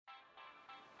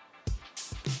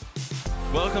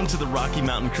Welcome to the Rocky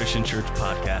Mountain Christian Church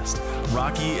podcast.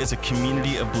 Rocky is a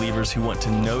community of believers who want to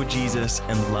know Jesus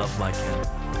and love like him.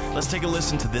 Let's take a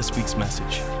listen to this week's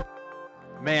message.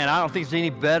 Man, I don't think there's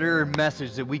any better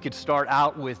message that we could start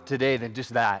out with today than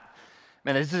just that.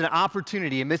 Man, this is an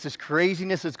opportunity amidst this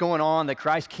craziness that's going on that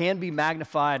Christ can be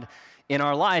magnified in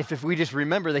our life if we just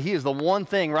remember that he is the one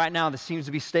thing right now that seems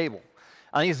to be stable.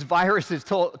 I think this virus has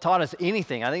taught us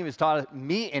anything. I think if it's taught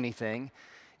me anything,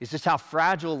 it's just how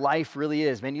fragile life really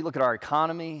is. Man, you look at our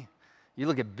economy, you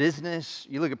look at business,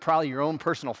 you look at probably your own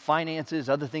personal finances,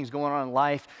 other things going on in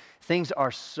life. Things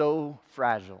are so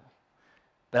fragile.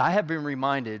 But I have been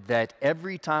reminded that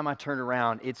every time I turn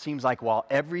around, it seems like while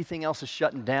everything else is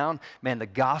shutting down, man, the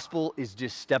gospel is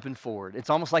just stepping forward. It's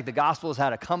almost like the gospel has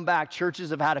had a comeback.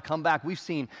 Churches have had a comeback. We've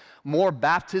seen more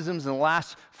baptisms in the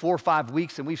last 4 or 5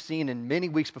 weeks than we've seen in many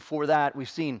weeks before that. We've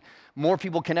seen more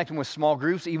people connecting with small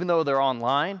groups, even though they're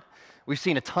online. We've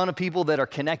seen a ton of people that are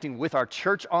connecting with our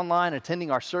church online,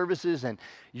 attending our services, and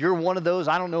you're one of those.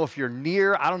 I don't know if you're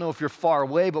near, I don't know if you're far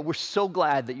away, but we're so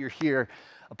glad that you're here,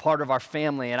 a part of our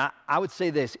family. And I would say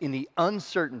this, in the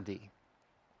uncertainty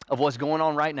of what's going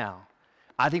on right now,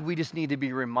 I think we just need to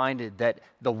be reminded that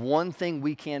the one thing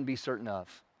we can be certain of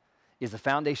is the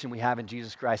foundation we have in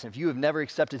Jesus Christ. And if you have never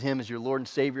accepted him as your Lord and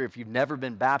Savior, if you've never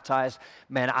been baptized,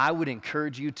 man, I would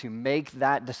encourage you to make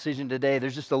that decision today.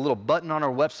 There's just a little button on our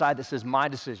website that says My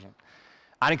Decision.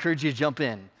 I'd encourage you to jump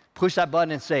in, push that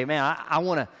button and say, man, I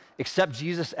want to accept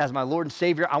Jesus as my Lord and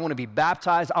Savior. I want to be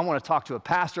baptized. I want to talk to a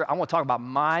pastor. I want to talk about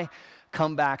my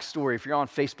comeback story. If you're on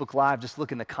Facebook Live, just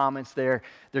look in the comments there.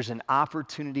 There's an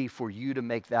opportunity for you to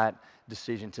make that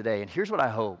decision today. And here's what I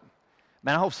hope.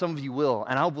 Man, I hope some of you will,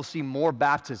 and I hope we'll see more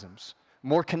baptisms,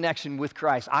 more connection with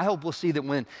Christ. I hope we'll see that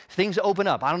when things open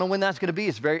up, I don't know when that's going to be.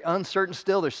 It's very uncertain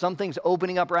still. There's some things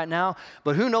opening up right now,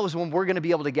 but who knows when we're going to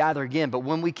be able to gather again. But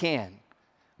when we can,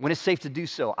 when it's safe to do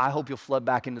so, I hope you'll flood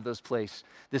back into this place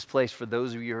for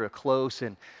those of you who are close,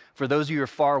 and for those of you who are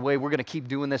far away. We're going to keep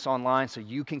doing this online so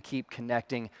you can keep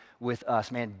connecting with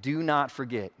us. Man, do not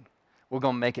forget, we're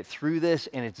going to make it through this,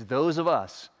 and it's those of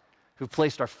us who've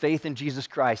placed our faith in Jesus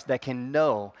Christ that can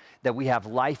know that we have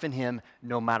life in him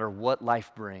no matter what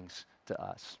life brings to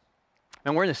us.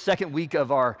 And we're in the second week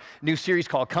of our new series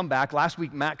called Comeback. Last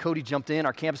week, Matt Cody jumped in,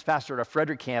 our campus pastor at our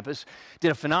Frederick campus, did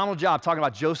a phenomenal job talking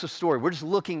about Joseph's story. We're just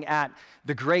looking at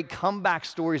the great comeback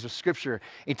stories of Scripture.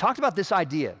 He talked about this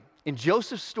idea. In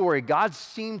Joseph's story, God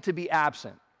seemed to be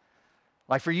absent.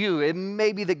 Like for you, it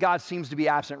may be that God seems to be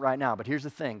absent right now, but here's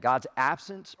the thing. God's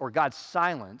absence or God's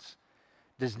silence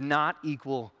does not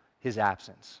equal his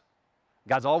absence.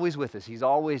 God's always with us. He's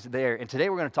always there. And today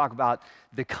we're going to talk about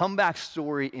the comeback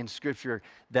story in Scripture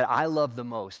that I love the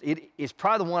most. It is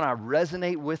probably the one I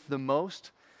resonate with the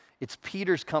most. It's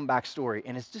Peter's comeback story.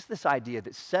 And it's just this idea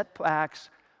that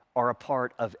setbacks are a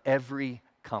part of every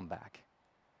comeback.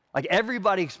 Like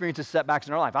everybody experiences setbacks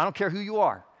in our life. I don't care who you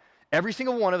are. Every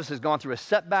single one of us has gone through a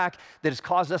setback that has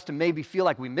caused us to maybe feel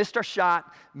like we missed our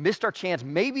shot, missed our chance,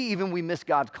 maybe even we missed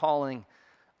God's calling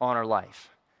on our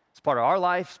life. It's part of our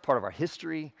life, it's part of our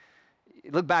history.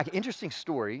 Look back, interesting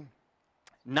story.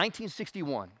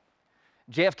 1961,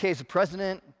 JFK is the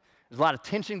president. There's a lot of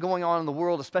tension going on in the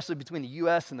world, especially between the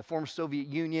U.S. and the former Soviet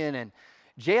Union. And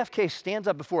JFK stands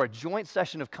up before a joint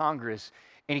session of Congress,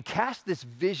 and he casts this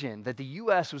vision that the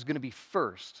U.S. was going to be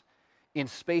first in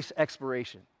space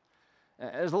exploration.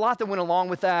 There's a lot that went along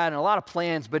with that and a lot of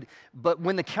plans, but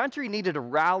when the country needed a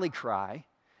rally cry,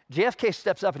 JFK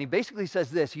steps up and he basically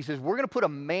says this. He says, we're going to put a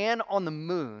man on the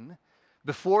moon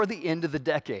before the end of the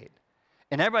decade.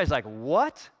 And everybody's like,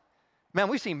 what? Man,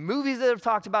 we've seen movies that have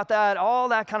talked about that, all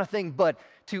that kind of thing. But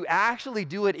to actually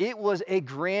do it, it was a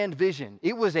grand vision.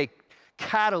 It was a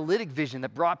catalytic vision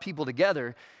that brought people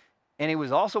together. And it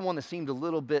was also one that seemed a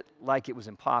little bit like it was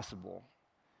impossible.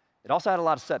 It also had a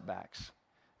lot of setbacks.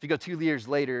 If you go 2 years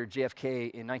later,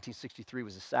 JFK in 1963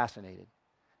 was assassinated.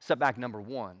 Setback number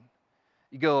one.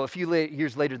 You go a few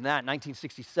years later than that, in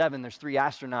 1967, there's 3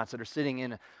 astronauts that are sitting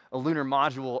in a lunar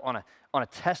module on a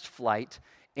test flight,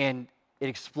 and it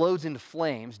explodes into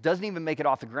flames, doesn't even make it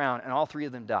off the ground, and all 3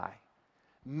 of them die.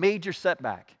 Major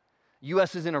setback.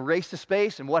 U.S. is in a race to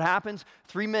space, and what happens?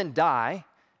 3 men die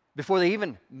before they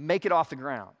even make it off the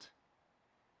ground.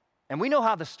 And we know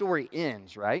how the story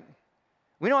ends, right?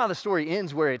 We know how the story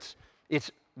ends where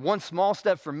it's one small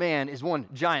step for man is one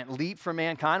giant leap for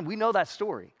mankind. We know that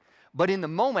story. But in the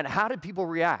moment, how did people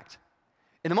react?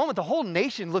 In the moment, the whole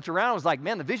nation looked around and was like,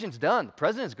 man, the vision's done. The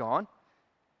president's gone.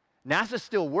 NASA's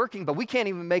still working, but we can't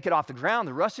even make it off the ground.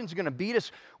 The Russians are going to beat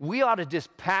us. We ought to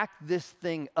just pack this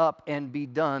thing up and be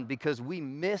done because we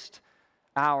missed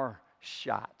our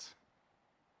shot.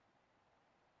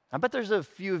 I bet there's a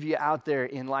few of you out there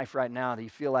in life right now that you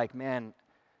feel like, man,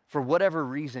 for whatever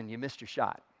reason, you missed your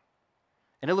shot.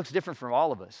 And it looks different for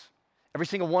all of us. Every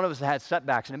single one of us had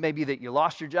setbacks, and it may be that you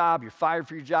lost your job, you're fired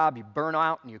for your job, you burn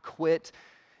out and you quit.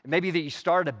 It may be that you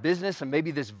started a business, and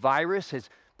maybe this virus has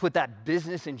put that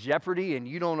business in jeopardy, and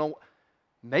you don't know.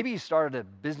 Maybe you started a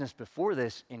business before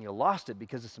this, and you lost it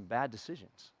because of some bad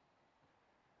decisions.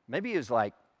 Maybe it was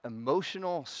like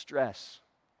emotional stress.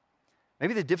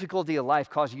 Maybe the difficulty of life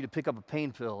caused you to pick up a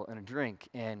pain pill and a drink,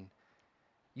 and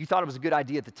you thought it was a good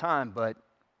idea at the time, but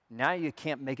now you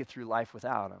can't make it through life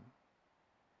without them.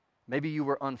 Maybe you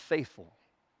were unfaithful.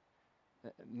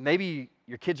 Maybe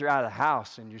your kids are out of the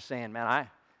house and you're saying, man,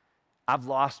 I've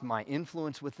lost my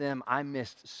influence with them. I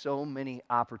missed so many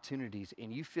opportunities,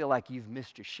 and you feel like you've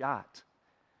missed your shot.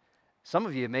 Some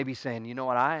of you may be saying, you know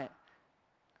what,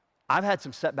 I've had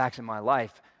some setbacks in my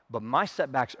life, but my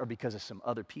setbacks are because of some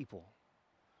other people.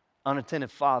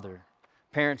 Unattentive father,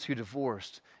 parents who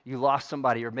divorced, you lost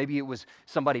somebody, or maybe it was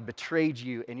somebody betrayed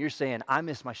you, and you're saying, I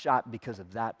missed my shot because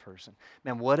of that person.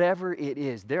 Man, whatever it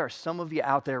is, there are some of you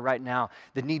out there right now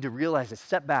that need to realize that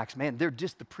setbacks, man, they're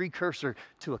just the precursor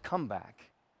to a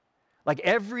comeback. Like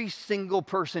every single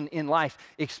person in life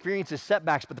experiences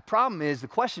setbacks, but the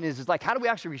question is like, how do we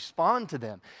actually respond to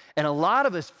them? And a lot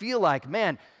of us feel like,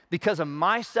 man, because of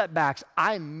my setbacks,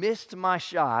 I missed my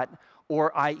shot,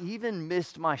 or I even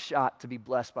missed my shot to be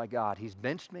blessed by God. He's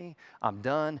benched me, I'm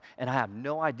done, and I have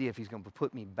no idea if he's going to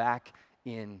put me back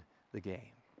in the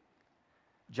game.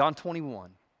 John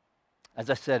 21, as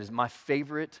I said, is my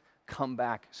favorite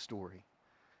comeback story.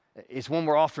 It's one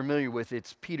we're all familiar with.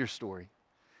 It's Peter's story.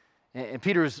 And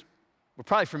Peter we're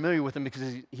probably familiar with him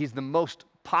because he's the most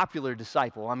popular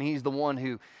disciple. I mean, he's the one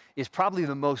who is probably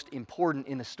the most important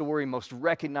in the story, most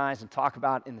recognized and talked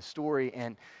about in the story.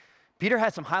 And Peter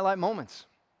had some highlight moments,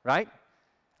 right?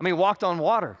 I mean, he walked on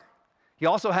water. He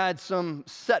also had some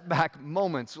setback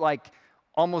moments, like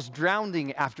almost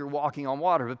drowning after walking on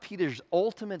water. But Peter's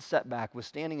ultimate setback was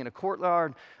standing in a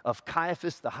courtyard of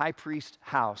Caiaphas, the high priest's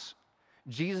house.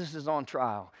 Jesus is on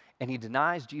trial, and he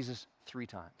denies Jesus 3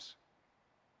 times.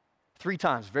 3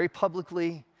 times, very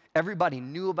publicly. Everybody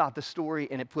knew about the story,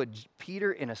 and it put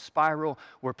Peter in a spiral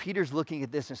where Peter's looking at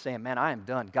this and saying, man, I am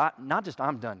done. God, not just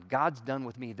I'm done, God's done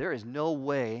with me. There is no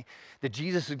way that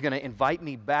Jesus is going to invite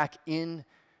me back into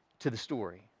the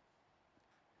story.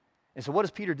 And so what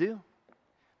does Peter do?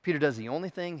 Peter does the only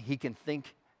thing he can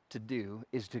think to do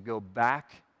is to go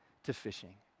back to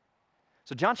fishing.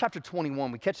 So John chapter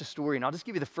 21, we catch the story, and I'll just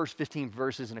give you the first 15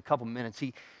 verses in a couple minutes.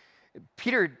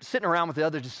 Peter sitting around with the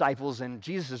other disciples, and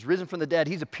Jesus has risen from the dead.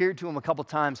 He's appeared to him a couple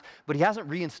times, but he hasn't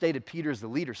reinstated Peter as the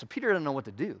leader. So Peter doesn't know what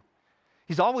to do.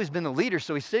 He's always been the leader,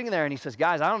 so he's sitting there and he says,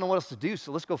 guys, I don't know what else to do,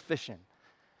 so let's go fishing.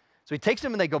 So he takes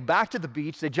them and they go back to the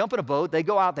beach. They jump in a boat. They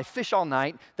go out. They fish all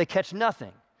night. They catch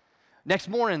nothing. Next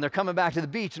morning, they're coming back to the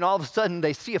beach, and all of a sudden,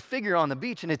 they see a figure on the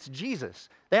beach, and it's Jesus.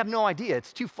 They have no idea.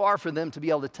 It's too far for them to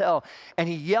be able to tell. And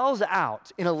he yells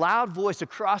out in a loud voice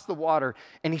across the water,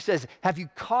 and he says, have you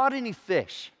caught any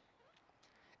fish?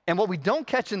 And what we don't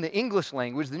catch in the English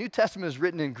language, the New Testament is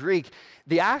written in Greek,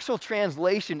 the actual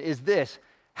translation is this: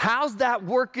 how's that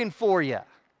working for you?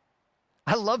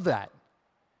 I love that.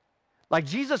 Like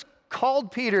Jesus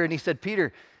called Peter, and he said,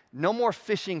 Peter, no more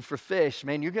fishing for fish,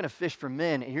 man. You're going to fish for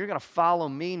men, and you're going to follow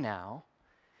me now.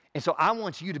 And so I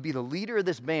want you to be the leader of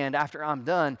this band after I'm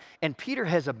done. And Peter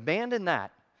has abandoned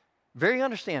that, very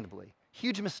understandably.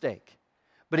 Huge mistake.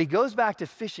 But he goes back to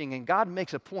fishing, and God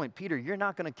makes a point. Peter, you're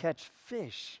not going to catch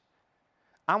fish.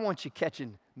 I want you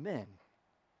catching men.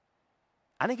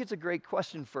 I think it's a great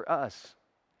question for us.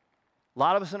 A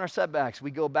lot of us in our setbacks,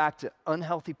 we go back to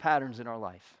unhealthy patterns in our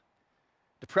life.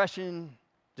 Depression,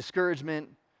 discouragement,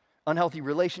 unhealthy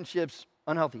relationships,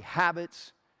 unhealthy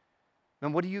habits.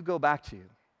 And what do you go back to?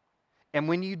 And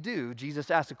when you do, Jesus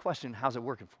asks a question, how's it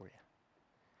working for you?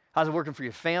 How's it working for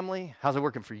your family? How's it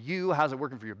working for you? How's it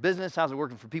working for your business? How's it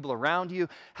working for people around you?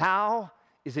 How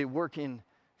is it working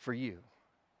for you?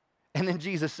 And then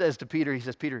Jesus says to Peter, he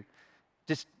says, Peter,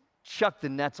 just chuck the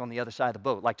nets on the other side of the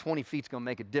boat. Like 20 feet's going to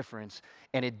make a difference.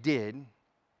 And it did.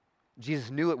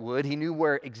 Jesus knew it would. He knew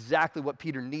exactly what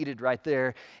Peter needed right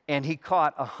there. And he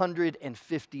caught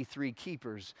 153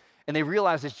 keepers. And they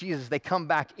realize it's Jesus. They come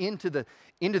back into the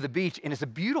beach. And it's a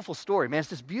beautiful story, man. It's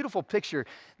this beautiful picture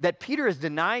that Peter has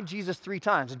denied Jesus 3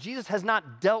 times. And Jesus has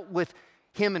not dealt with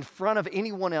him in front of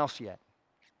anyone else yet.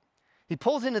 He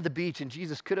pulls into the beach, and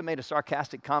Jesus could have made a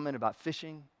sarcastic comment about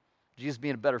fishing, Jesus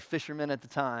being a better fisherman at the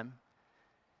time.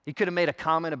 He could have made a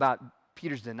comment about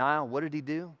Peter's denial. What did he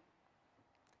do?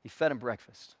 He fed him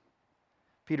breakfast.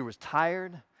 Peter was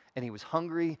tired, and he was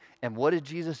hungry. And what did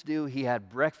Jesus do? He had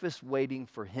breakfast waiting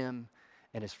for him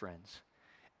and his friends.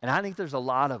 And I think there's a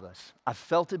lot of us. I've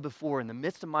felt it before in the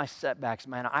midst of my setbacks,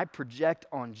 man. I project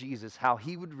on Jesus how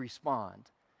he would respond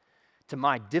to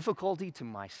my difficulty, to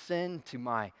my sin, to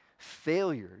my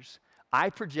failures. I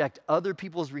project other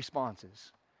people's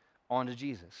responses onto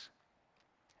Jesus.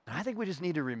 And I think we just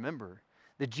need to remember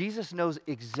that Jesus knows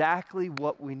exactly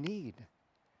what we need.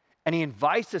 And he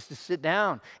invites us to sit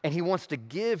down, and he wants to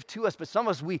give to us. But some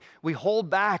of us, we hold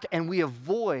back and we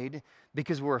avoid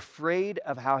because we're afraid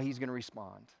of how he's going to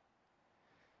respond.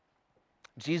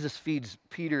 Jesus feeds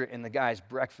Peter and the guys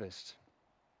breakfast.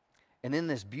 And then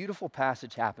this beautiful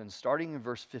passage happens, starting in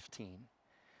verse 15. It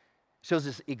shows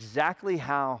us exactly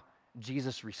how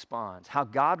Jesus responds, how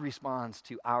God responds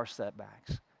to our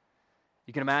setbacks.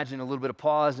 You can imagine a little bit of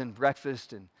pause in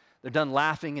breakfast, and they're done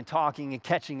laughing and talking and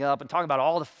catching up and talking about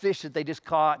all the fish that they just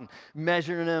caught and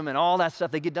measuring them and all that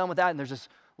stuff. They get done with that, and there's this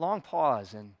long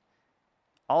pause, and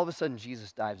all of a sudden,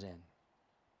 Jesus dives in,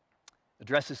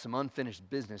 addresses some unfinished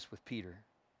business with Peter.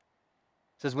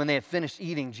 It says, when they had finished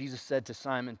eating, Jesus said to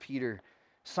Simon Peter,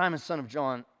 Simon, son of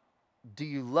John, do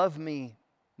you love me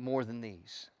more than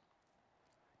these?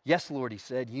 Yes, Lord, he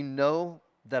said, you know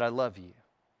that I love you.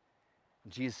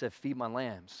 And Jesus said, feed my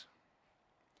lambs.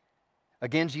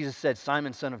 Again, Jesus said,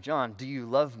 Simon, son of John, do you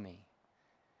love me?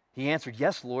 He answered,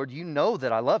 yes, Lord, you know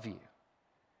that I love you.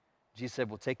 Jesus said,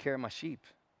 well, take care of my sheep.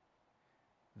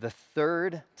 The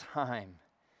third time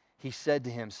he said to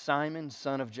him, Simon,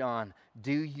 son of John,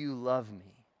 do you love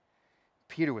me?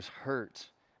 Peter was hurt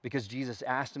because Jesus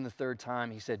asked him the third time.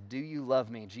 He said, do you love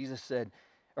me?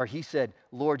 He said,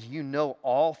 Lord, you know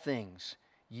all things.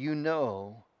 You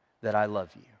know that I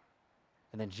love you.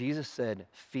 And then Jesus said,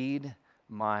 feed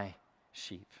my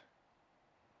sheep.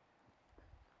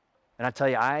 And I tell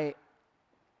you, I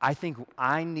think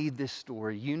I need this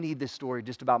story. You need this story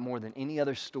just about more than any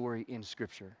other story in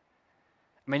Scripture.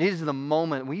 I mean, it is the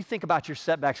moment when you think about your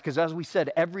setbacks, because as we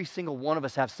said, every single one of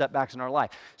us have setbacks in our life.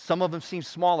 Some of them seem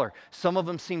smaller, some of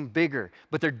them seem bigger,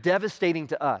 but they're devastating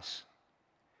to us.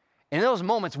 And in those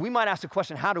moments, we might ask the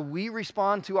question, how do we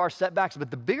respond to our setbacks? But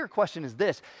the bigger question is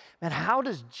this, man, how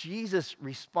does Jesus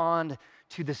respond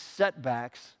to the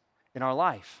setbacks in our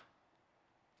life?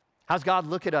 How does God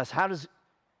look at us? How does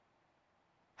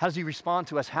he respond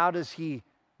to us? How does he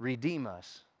redeem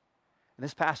us? And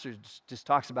this passage just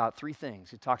talks about three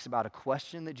things. It talks about a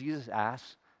question that Jesus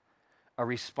asks, a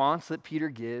response that Peter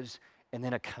gives, and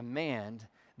then a command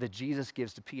that Jesus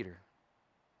gives to Peter.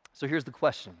 So here's the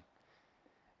question.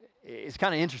 It's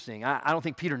kind of interesting. I don't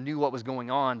think Peter knew what was going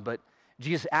on, but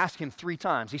Jesus asked him three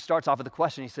times. He starts off with a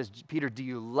question. He says, Peter, do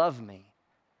you love me?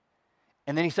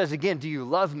 And then he says again, do you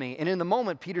love me? And in the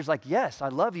moment, Peter's like, yes, I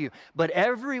love you. But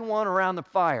everyone around the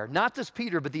fire, not just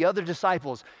Peter, but the other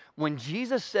disciples, when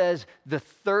Jesus says the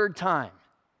third time,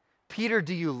 Peter,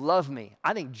 do you love me?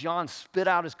 I think John spit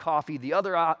out his coffee. The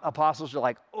other apostles are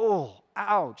like, oh,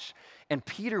 ouch. And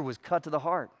Peter was cut to the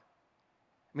heart.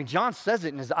 I mean, John says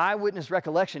it in his eyewitness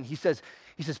recollection. He says,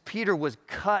 Peter was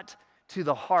cut to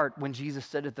the heart when Jesus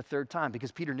said it the third time,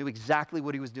 because Peter knew exactly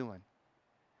what he was doing.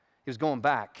 He was going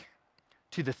back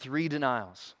to the three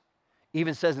denials.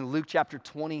 Even says in Luke chapter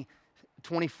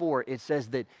 24, it says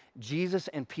that Jesus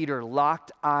and Peter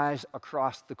locked eyes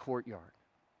across the courtyard.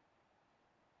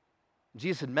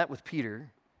 Jesus had met with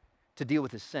Peter to deal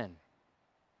with his sin.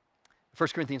 1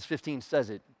 Corinthians 15 says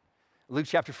it. Luke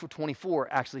chapter 24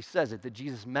 actually says it, that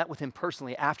Jesus met with him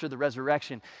personally after the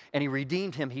resurrection, and he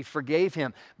redeemed him, he forgave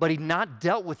him, but he'd not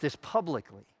dealt with this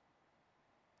publicly.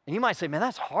 And you might say, man,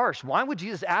 that's harsh. Why would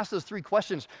Jesus ask those three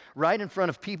questions right in front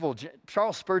of people?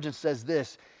 Charles Spurgeon says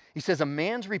this. He says, a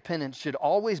man's repentance should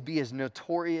always be as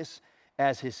notorious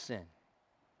as his sin.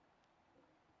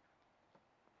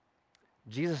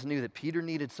 Jesus knew that Peter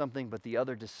needed something, but the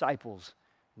other disciples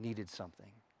needed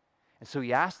something. And so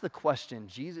he asked the question,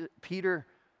 Peter,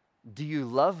 do you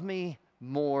love me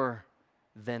more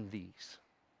than these?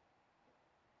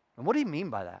 And what do you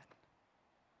mean by that?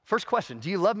 First question,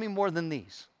 do you love me more than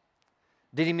these?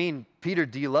 Did he mean, Peter,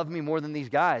 do you love me more than these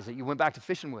guys that you went back to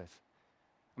fishing with?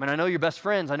 I mean, I know you're best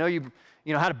friends. I know you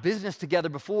had a business together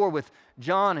before with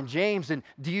John and James, and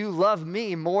do you love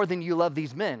me more than you love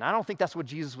these men? I don't think that's what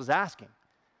Jesus was asking.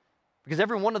 Because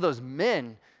every one of those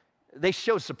men, they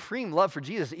showed supreme love for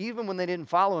Jesus. Even when they didn't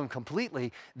follow him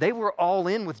completely, they were all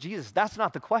in with Jesus. That's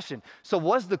not the question. So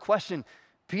was the question,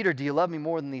 Peter, do you love me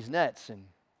more than these nets and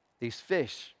these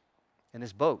fish and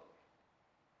this boat?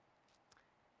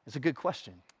 It's a good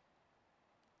question.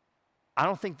 I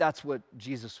don't think that's what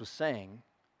Jesus was saying,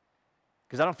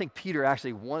 Because I don't think Peter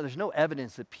actually wanted, there's no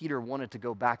evidence that Peter wanted to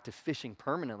go back to fishing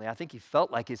permanently. I think he felt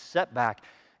like his setback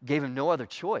gave him no other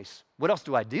choice. What else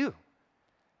do I do?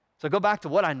 So I go back to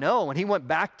what I know, and he went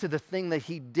back to the thing that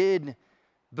he did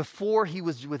before he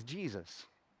was with Jesus.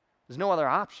 There's no other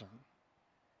option.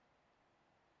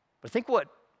 But I think what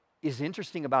is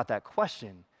interesting about that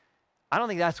question, I don't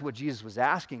think that's what Jesus was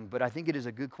asking, but I think it is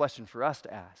a good question for us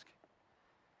to ask.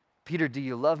 Peter, do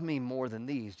you love me more than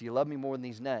these? Do you love me more than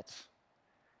these nets?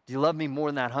 Do you love me more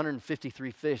than that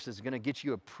 153 fish that's going to get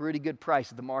you a pretty good price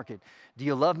at the market? Do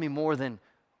you love me more than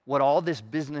what all this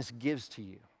business gives to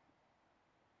you?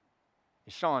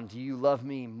 Sean, do you love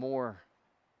me more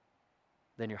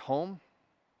than your home?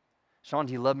 Sean,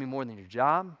 do you love me more than your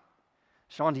job?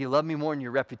 Sean, do you love me more than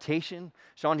your reputation?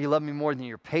 Sean, do you love me more than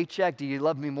your paycheck? Do you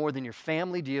love me more than your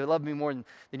family? Do you love me more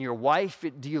than your wife?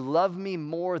 Do you love me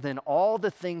more than all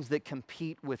the things that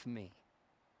compete with me?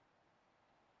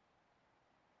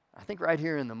 I think right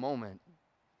here in the moment,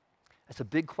 that's a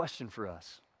big question for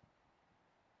us.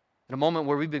 In a moment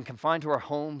where we've been confined to our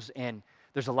homes, and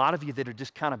there's a lot of you that are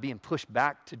just kind of being pushed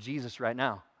back to Jesus right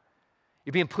now.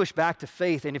 You're being pushed back to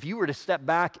faith, and if you were to step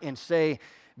back and say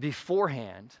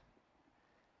beforehand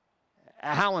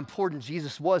how important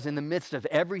Jesus was in the midst of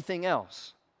everything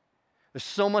else, there's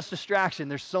so much distraction,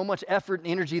 there's so much effort and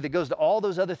energy that goes to all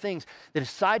those other things that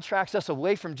sidetracks us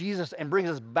away from Jesus and brings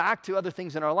us back to other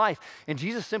things in our life. And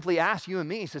Jesus simply asks you and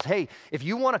me, he says, hey, if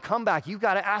you want to come back, you've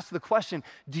got to ask the question,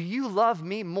 do you love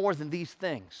me more than these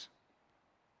things?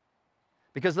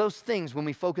 Because those things, when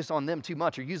we focus on them too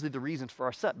much, are usually the reasons for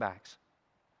our setbacks.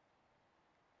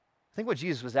 I think what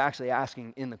Jesus was actually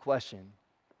asking in the question,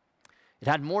 it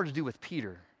had more to do with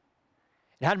Peter.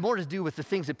 It had more to do with the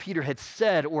things that Peter had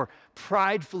said or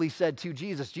pridefully said to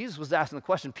Jesus. Jesus was asking the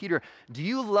question, Peter, do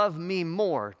you love me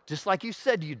more, just like you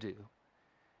said you do,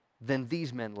 than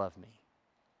these men love me?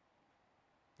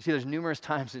 You see, there's numerous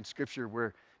times in Scripture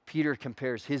where Peter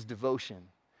compares his devotion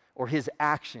or his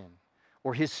action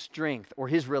or his strength or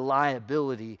his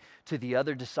reliability to the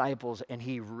other disciples, and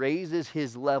he raises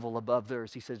his level above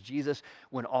theirs. He says, Jesus,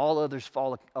 when all others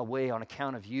fall away on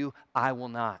account of you, I will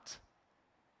not.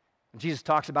 When Jesus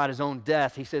talks about his own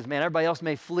death, he says, man, everybody else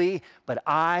may flee, but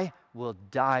I will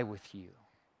die with you.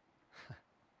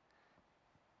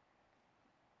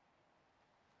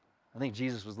 I think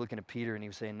Jesus was looking at Peter and he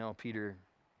was saying, no, Peter,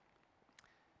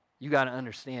 you got to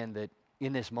understand that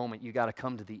in this moment, you got to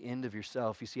come to the end of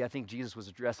yourself. You see, I think Jesus was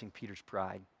addressing Peter's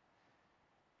pride.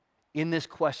 In this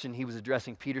question, he was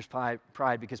addressing Peter's pride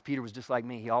because Peter was just like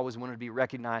me. He always wanted to be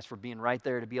recognized for being right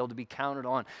there, to be able to be counted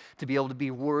on, to be able to be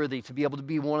worthy, to be able to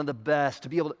be one of the best, to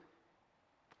be able to...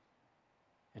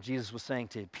 And Jesus was saying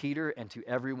to Peter and to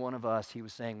every one of us, he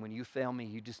was saying, when you fail me,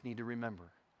 you just need to remember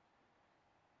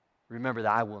that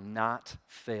I will not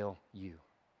fail you.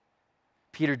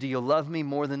 Peter, do you love me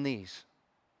more than these?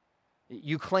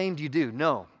 You claimed you do.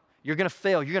 No. You're going to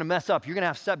fail. You're going to mess up. You're going to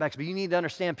have setbacks. But you need to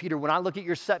understand, Peter, when I look at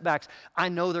your setbacks, I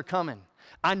know they're coming.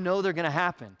 I know they're going to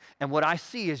happen. And what I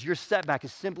see is your setback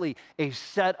is simply a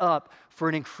setup for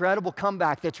an incredible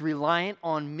comeback that's reliant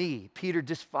on me. Peter,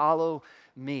 just follow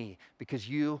me because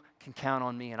you can count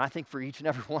on me. And I think for each and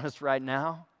every one of us right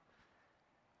now,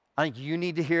 I think you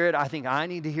need to hear it. I think I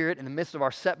need to hear it. In the midst of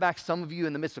our setbacks, some of you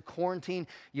in the midst of quarantine,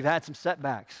 you've had some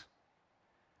setbacks.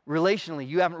 Relationally,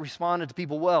 you haven't responded to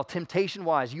people well.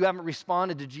 Temptation-wise, you haven't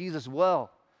responded to Jesus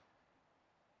well.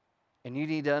 And you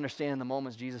need to understand in the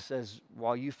moments Jesus says,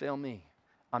 while you fail me,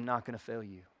 I'm not going to fail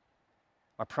you.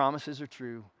 My promises are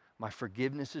true, my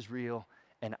forgiveness is real,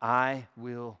 and I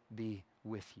will be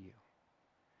with you.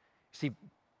 See,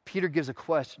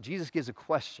 Jesus gives a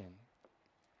question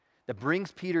that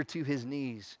brings Peter to his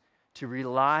knees to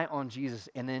rely on Jesus.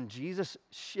 And then Jesus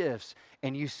shifts,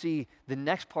 and you see the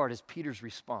next part is Peter's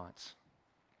response.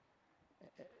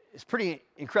 It's pretty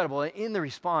incredible. In the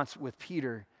response with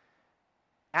Peter,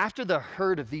 after the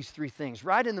hurt of these three things,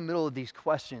 right in the middle of these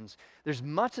questions, there's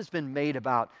much that's been made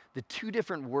about the two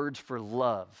different words for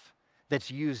love that's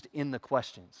used in the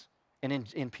questions and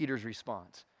in Peter's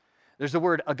response. There's the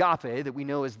word agape that we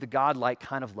know is the God-like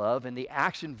kind of love, and the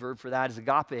action verb for that is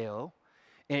agapeo.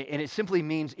 And it simply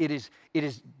means it is,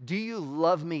 do you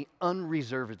love me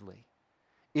unreservedly?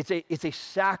 It's a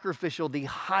sacrificial, the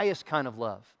highest kind of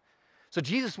love. So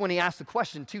Jesus, when he asked the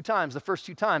question the first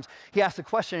two times, he asked the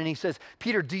question and he says,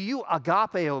 Peter, do you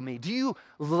agapeo me? Do you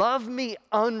love me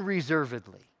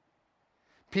unreservedly?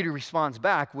 Peter responds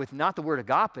back with not the word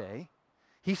agape,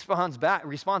 he responds back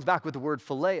with the word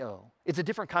phileo. It's a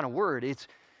different kind of word. It's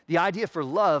the idea for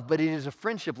love, but it is a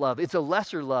friendship love. It's a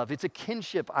lesser love. It's a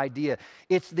kinship idea.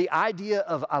 It's the idea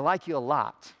of I like you a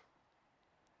lot.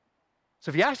 So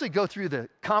if you actually go through the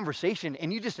conversation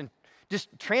and you just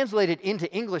translate it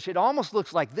into English, it almost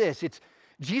looks like this. It's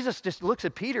Jesus just looks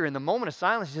at Peter in the moment of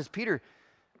silence. He says, Peter,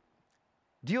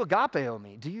 do you agapeo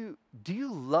me? Do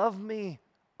you love me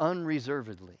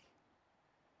unreservedly?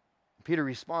 Peter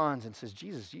responds and says,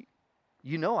 Jesus,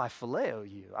 you know I phileo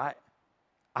you.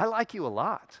 I like you a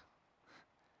lot.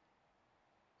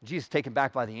 Jesus, taken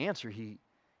back by the answer, he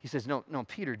says, no,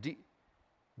 Peter,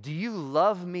 do you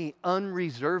love me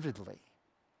unreservedly?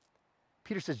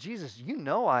 Peter says, Jesus, you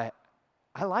know I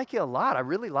like you a lot. I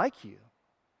really like you.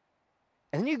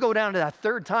 And then you go down to that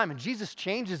third time, and Jesus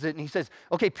changes it, and he says,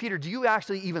 okay, Peter, do you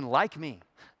actually even like me?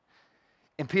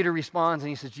 And Peter responds, and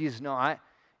he says, Jesus, no,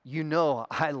 you know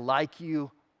I like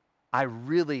you. I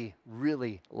really,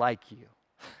 really like you.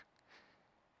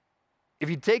 If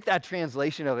you take that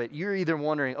translation of it, you're either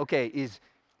wondering, okay, is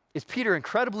Peter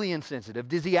incredibly insensitive?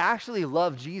 Does he actually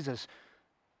love Jesus?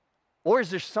 Or is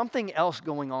there something else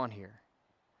going on here?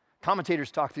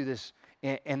 Commentators talk through this,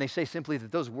 and they say simply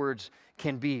that those words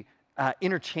can be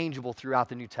interchangeable throughout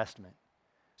the New Testament.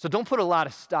 So don't put a lot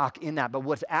of stock in that, but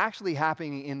what's actually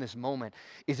happening in this moment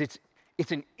is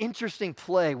it's an interesting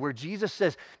play where Jesus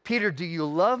says, Peter, do you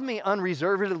love me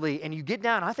unreservedly? And you get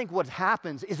down, I think what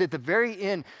happens is at the very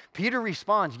end, Peter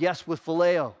responds, yes, with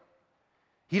phileo.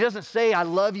 He doesn't say, I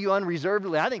love you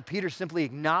unreservedly. I think Peter's simply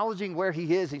acknowledging where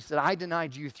he is. He said, I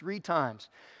denied you 3 times.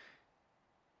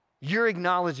 You're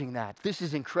acknowledging that. This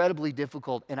is incredibly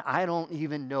difficult, and I don't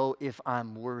even know if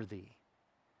I'm worthy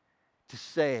to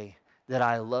say that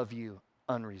I love you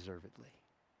unreservedly.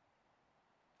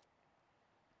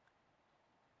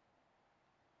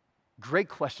 Great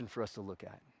question for us to look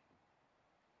at.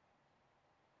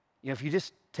 You know, if you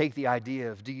just take the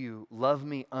idea of, do you love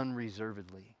me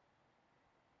unreservedly?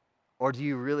 Or do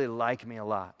you really like me a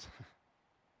lot?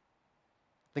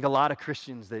 I think a lot of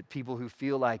Christians, that people who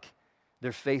feel like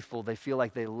they're faithful, they feel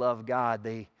like they love God,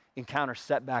 they encounter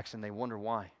setbacks and they wonder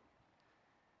why.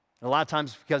 And a lot of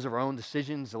times it's because of our own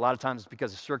decisions, a lot of times it's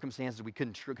because of circumstances we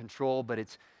couldn't control, but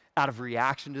it's out of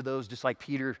reaction to those, just like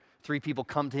Peter. 3 people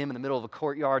come to him in the middle of a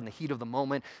courtyard in the heat of the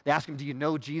moment. They ask him, do you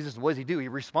know Jesus? And what does he do? He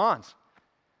responds,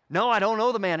 no, I don't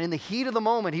know the man. In the heat of the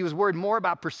moment, he was worried more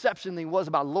about perception than he was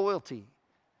about loyalty.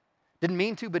 Didn't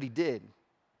mean to, but he did.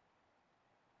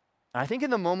 And I think in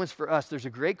the moments for us, there's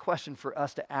a great question for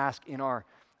us to ask in our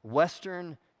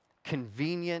Western,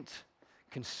 convenient,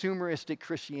 consumeristic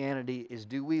Christianity is,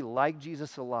 do we like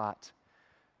Jesus a lot,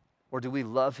 or do we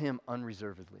love him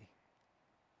unreservedly?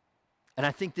 And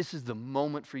I think this is the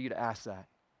moment for you to ask that.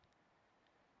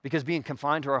 Because being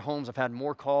confined to our homes, I've had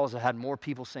more calls, I've had more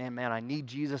people saying, man, I need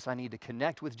Jesus, I need to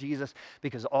connect with Jesus,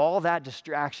 because all that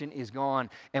distraction is gone,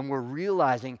 and we're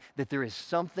realizing that there is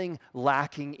something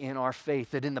lacking in our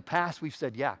faith, that in the past we've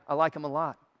said, yeah, I like him a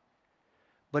lot,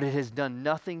 but it has done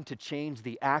nothing to change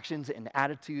the actions and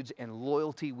attitudes and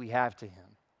loyalty we have to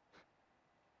him.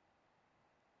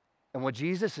 And what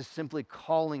Jesus is simply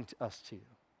calling us to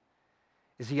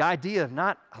is the idea of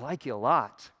not, I like you a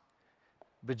lot,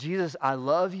 but Jesus, I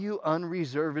love you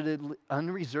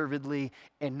unreservedly,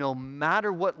 and no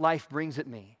matter what life brings at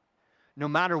me, no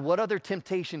matter what other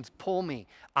temptations pull me,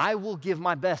 I will give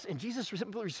my best. And Jesus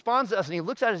simply responds to us, and he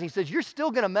looks at us and he says, you're still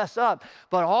going to mess up,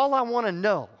 but all I want to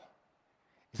know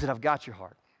is that I've got your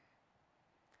heart,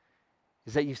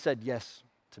 is that you said yes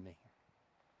to me.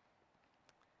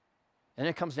 And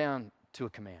it comes down to a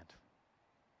command.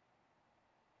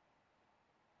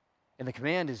 And the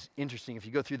command is interesting. If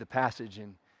you go through the passage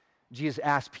and Jesus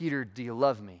asks Peter, do you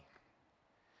love me?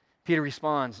 Peter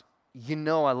responds, you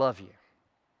know I love you.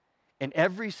 And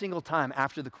every single time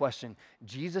after the question,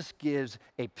 Jesus gives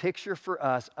a picture for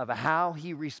us of how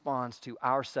he responds to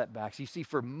our setbacks. You see,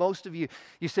 for most of you,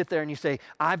 you sit there and you say,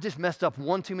 I've just messed up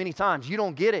one too many times. You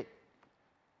don't get it.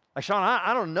 Like, Sean,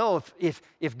 I don't know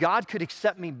if God could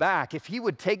accept me back, if he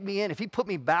would take me in, if he put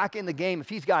me back in the game, if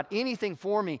he's got anything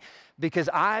for me, because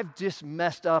I've just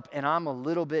messed up and I'm a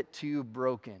little bit too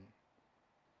broken.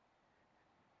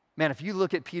 Man, if you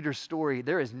look at Peter's story,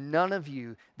 there is none of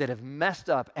you that have messed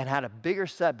up and had a bigger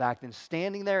setback than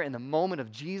standing there in the moment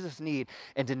of Jesus' need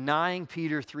and denying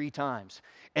Peter 3 times.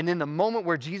 And then the moment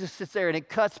where Jesus sits there and it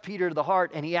cuts Peter to the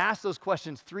heart and he asks those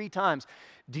questions 3 times,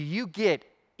 do you get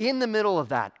in the middle of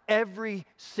that, every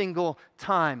single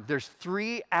time, there's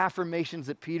 3 affirmations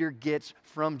that Peter gets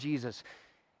from Jesus.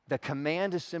 The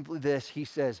command is simply this. He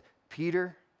says,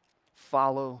 Peter,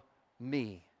 follow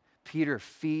me. Peter,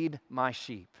 feed my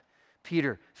sheep.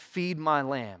 Peter, feed my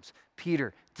lambs.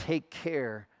 Peter, take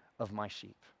care of my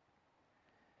sheep.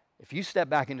 If you step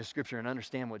back into Scripture and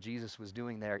understand what Jesus was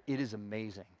doing there, it is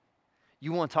amazing.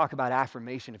 You want to talk about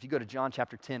affirmation. If you go to John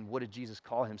chapter 10, what did Jesus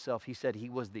call himself? He said he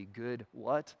was the good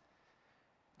what?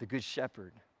 The good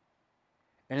shepherd.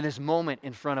 And in this moment,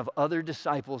 in front of other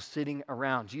disciples sitting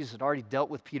around, Jesus had already dealt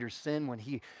with Peter's sin when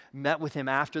he met with him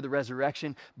after the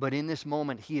resurrection. But in this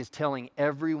moment, he is telling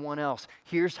everyone else,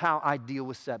 here's how I deal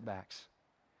with setbacks.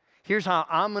 Here's how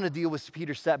I'm going to deal with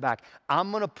Peter's setback.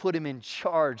 I'm going to put him in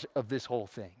charge of this whole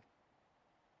thing.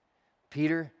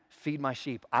 Peter, feed my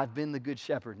sheep. I've been the good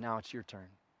shepherd. Now it's your turn.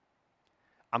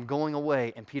 I'm going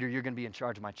away, and Peter, you're going to be in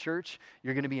charge of my church.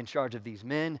 You're going to be in charge of these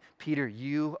men. Peter,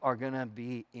 you are going to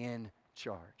be in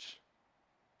charge.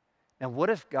 Now, what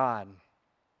if God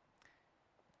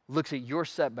looks at your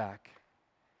setback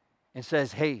and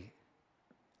says, hey,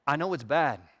 I know it's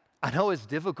bad. I know it's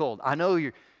difficult. I know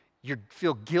you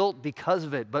feel guilt because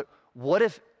of it, but what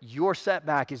if your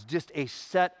setback is just a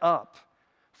setup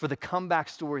for the comeback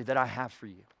story that I have for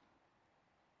you?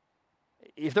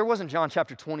 If there wasn't John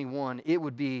chapter 21, it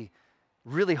would be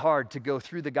really hard to go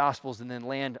through the Gospels and then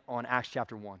land on Acts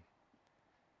chapter 1.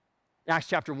 Acts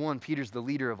chapter 1, Peter's the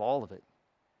leader of all of it.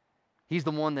 He's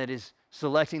the one that is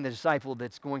selecting the disciple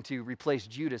that's going to replace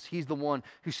Judas. He's the one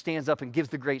who stands up and gives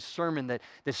the great sermon that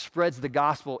spreads the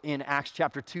gospel in Acts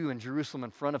chapter 2 in Jerusalem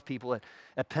in front of people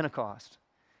at Pentecost.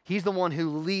 He's the one who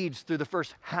leads through the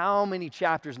first how many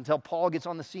chapters until Paul gets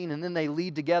on the scene and then they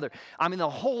lead together. I mean, the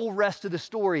whole rest of the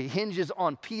story hinges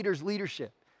on Peter's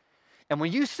leadership. And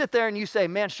when you sit there and you say,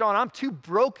 man, Sean, I'm too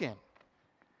broken.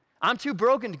 I'm too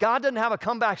broken. God doesn't have a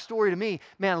comeback story to me.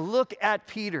 Man, look at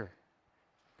Peter.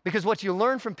 Because what you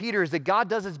learn from Peter is that God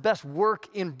does his best work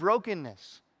in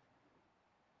brokenness.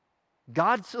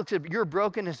 God looks at your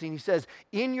brokenness and he says,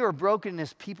 in your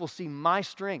brokenness, people see my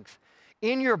strength.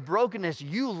 In your brokenness,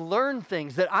 you learn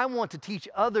things that I want to teach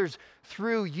others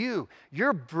through you.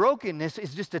 Your brokenness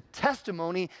is just a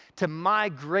testimony to my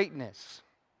greatness.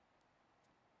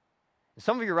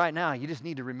 Some of you right now, you just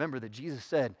need to remember that Jesus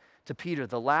said to Peter,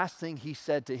 the last thing he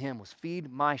said to him was,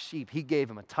 feed my sheep. He gave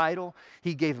him a title,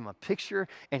 he gave him a picture,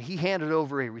 and he handed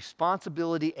over a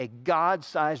responsibility, a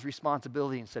God-sized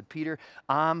responsibility, and said, Peter,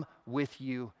 I'm with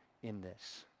you in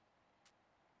this.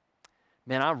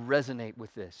 Man, I resonate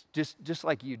with this, just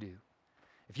like you do.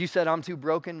 If you said I'm too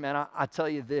broken, man, I tell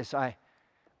you this, I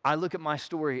look at my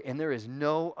story and there is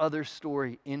no other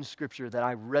story in Scripture that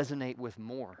I resonate with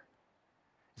more.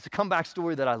 It's a comeback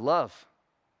story that I love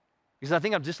because I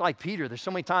think I'm just like Peter. There's so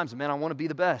many times, man, I want to be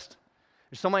the best.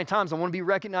 There's so many times I want to be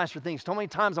recognized for things. So many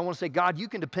times I want to say, God, you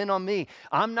can depend on me.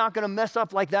 I'm not going to mess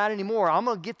up like that anymore. I'm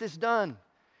going to get this done.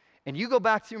 And you go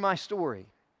back through my story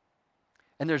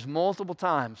and there's multiple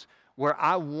times where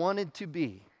I wanted to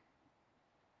be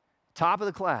top of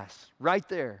the class, right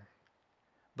there,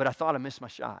 but I thought I missed my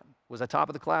shot. Was I top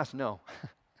of the class? No.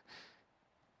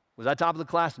 Was I top of the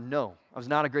class? No. I was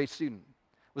not a great student.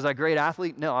 Was I a great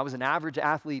athlete? No. I was an average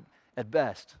athlete at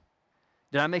best.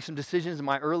 Did I make some decisions in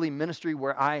my early ministry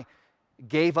where I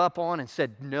gave up on and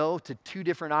said no to 2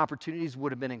 different opportunities,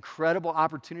 would have been incredible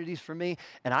opportunities for me,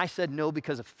 and I said no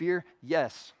because of fear?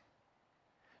 Yes.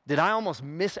 Did I almost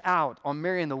miss out on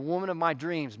marrying the woman of my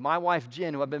dreams, my wife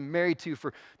Jen, who I've been married to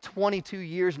for 22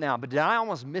 years now? But did I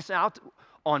almost miss out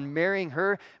on marrying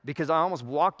her because I almost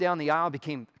walked down the aisle,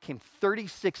 became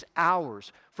 36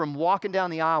 hours from walking down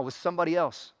the aisle with somebody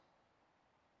else?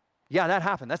 Yeah, that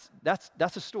happened.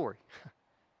 That's a story.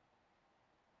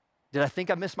 Did I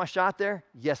think I missed my shot there?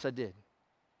 Yes, I did.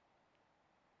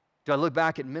 Do I look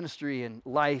back at ministry and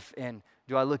life, and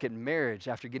do I look at marriage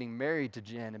after getting married to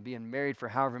Jen and being married for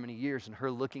however many years and her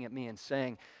looking at me and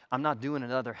saying, I'm not doing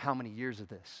another how many years of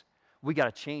this? We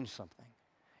got to change something.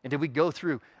 And did we go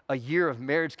through a year of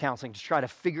marriage counseling to try to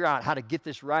figure out how to get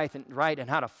this right and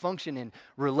how to function in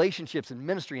relationships and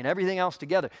ministry and everything else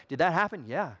together? Did that happen?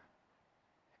 Yeah.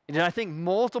 And did I think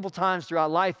multiple times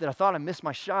throughout life that I thought I missed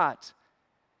my shot?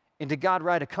 And did God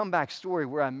write a comeback story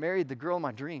where I married the girl of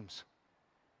my dreams?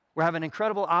 Where I have an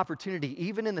incredible opportunity,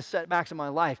 even in the setbacks of my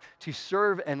life, to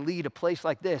serve and lead a place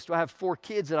like this? Do I have 4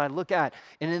 kids that I look at?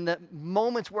 And in the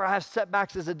moments where I have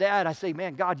setbacks as a dad, I say,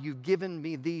 man, God, you've given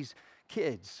me these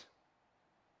kids.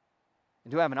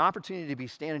 And do I have an opportunity to be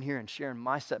standing here and sharing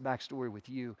my setback story with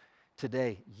you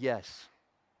today? Yes.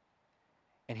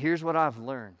 And here's what I've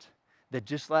learned, that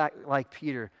just like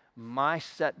Peter, my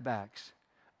setbacks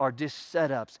are just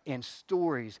setups and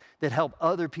stories that help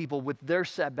other people with their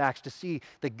setbacks to see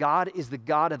that God is the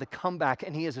God of the comeback,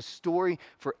 and he has a story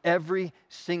for every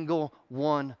single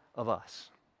one of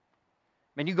us.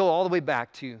 Man, you go all the way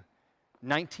back to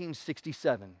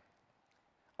 1967.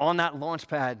 On that launch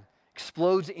pad,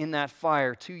 explodes in that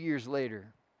fire 2 years later,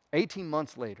 18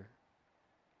 months later.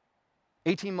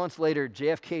 18 months later,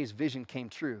 JFK's vision came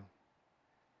true.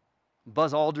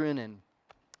 Buzz Aldrin and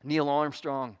Neil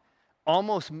Armstrong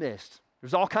almost missed.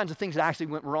 There's all kinds of things that actually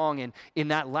went wrong in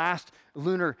that last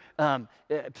lunar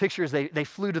pictures. They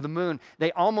flew to the moon.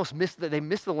 They almost missed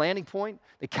the landing point.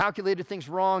 They calculated things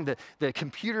wrong. The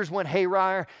computers went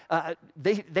haywire.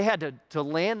 They had to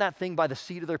land that thing by the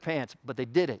seat of their pants, but they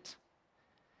did it.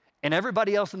 And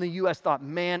everybody else in the U.S. thought,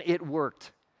 man, it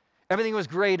worked. Everything was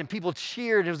great, and people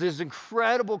cheered. It was this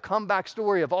incredible comeback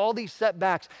story of all these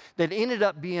setbacks that ended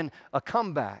up being a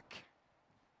comeback.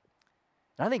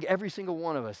 And I think every single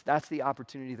one of us, that's the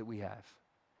opportunity that we have.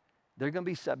 There are going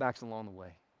to be setbacks along the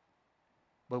way.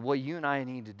 But what you and I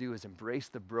need to do is embrace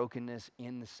the brokenness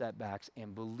in the setbacks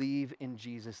and believe in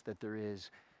Jesus that there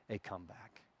is a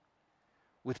comeback.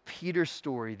 With Peter's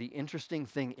story, the interesting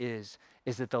thing is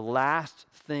that the last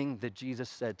thing that Jesus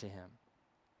said to him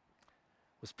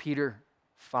was, Peter,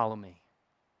 follow me.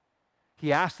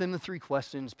 He asked them the 3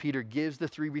 questions. Peter gives the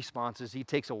 3 responses. He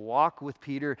takes a walk with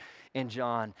Peter and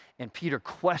John, and Peter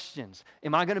questions,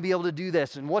 am I going to be able to do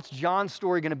this? And what's John's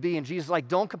story going to be? And Jesus is like,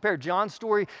 don't compare John's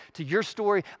story to your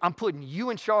story. I'm putting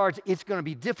you in charge. It's going to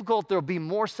be difficult. There'll be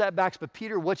more setbacks. But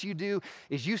Peter, what you do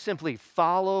is you simply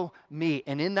follow me.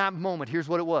 And in that moment, here's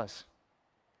what it was.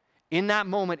 In that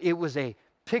moment, it was a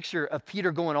picture of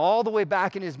Peter going all the way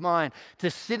back in his mind to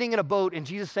sitting in a boat and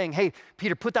Jesus saying, hey,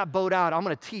 Peter, put that boat out. I'm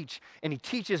going to teach. And he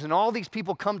teaches, and all these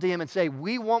people come to him and say,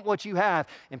 we want what you have.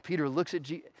 And Peter looks at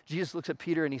Jesus looks at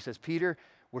Peter and he says, Peter,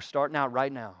 we're starting out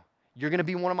right now. You're going to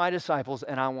be one of my disciples,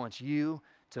 and I want you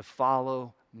to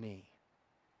follow me.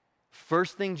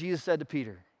 First thing Jesus said to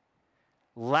Peter,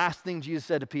 last thing Jesus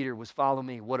said to Peter was follow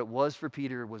me. What it was for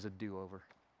Peter was a do-over.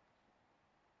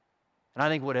 And I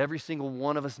think what every single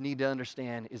one of us need to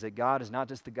understand is that God is not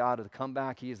just the God of the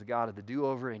comeback, He is the God of the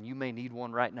do-over, and you may need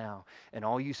one right now. And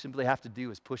all you simply have to do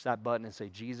is push that button and say,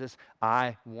 Jesus,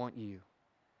 I want you.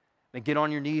 And get on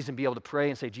your knees and be able to pray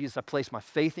and say, Jesus, I place my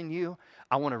faith in you.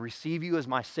 I want to receive you as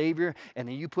my Savior. And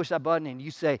then you push that button and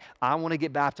you say, I want to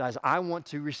get baptized. I want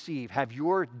to receive. Have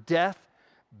your death,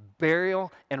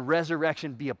 burial, and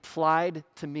resurrection be applied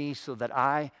to me so that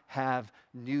I have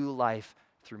new life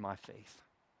through my faith.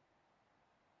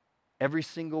 Every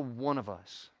single one of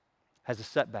us has a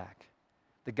setback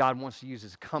that God wants to use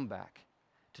as a comeback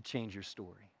to change your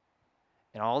story.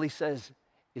 And all He says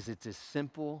is it's as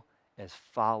simple as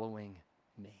following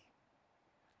me.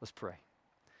 Let's pray.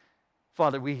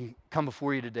 Father, we come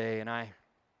before you today, and I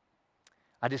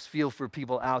just feel for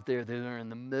people out there that are in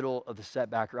the middle of the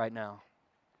setback right now.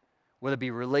 Whether it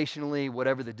be relationally,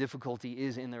 whatever the difficulty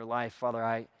is in their life, Father,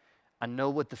 I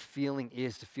know what the feeling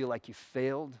is to feel like you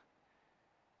failed,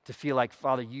 to feel like,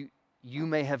 Father, you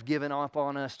may have given up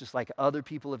on us just like other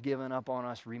people have given up on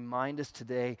us. Remind us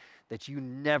today that you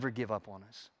never give up on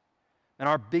us. And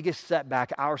our biggest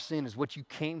setback, our sin, is what you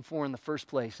came for in the first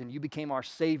place, and you became our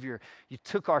Savior. You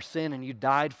took our sin and you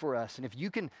died for us. And if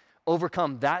you can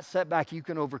overcome that setback, you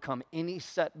can overcome any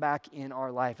setback in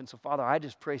our life. And so, Father, I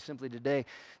just pray simply today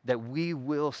that we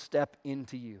will step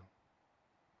into you,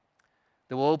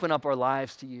 that we'll open up our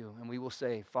lives to you, and we will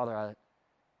say, Father,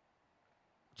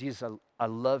 Jesus, I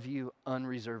love you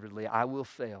unreservedly. I will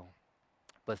fail,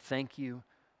 but thank you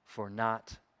for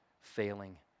not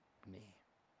failing me.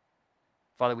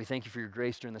 Father, we thank you for your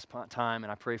grace during this time,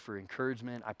 and I pray for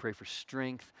encouragement. I pray for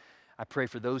strength. I pray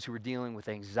for those who are dealing with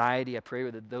anxiety. I pray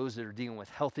that those that are dealing with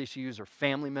health issues or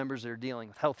family members that are dealing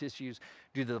with health issues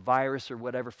due to the virus or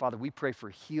whatever. Father, we pray for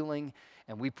healing,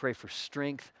 and we pray for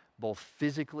strength, both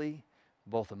physically,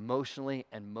 both emotionally,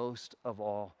 and most of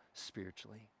all,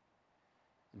 spiritually.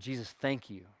 Jesus, thank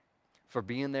you for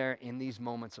being there in these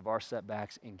moments of our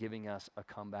setbacks and giving us a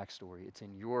comeback story. It's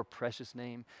in your precious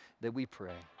name that we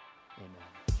pray. Amen.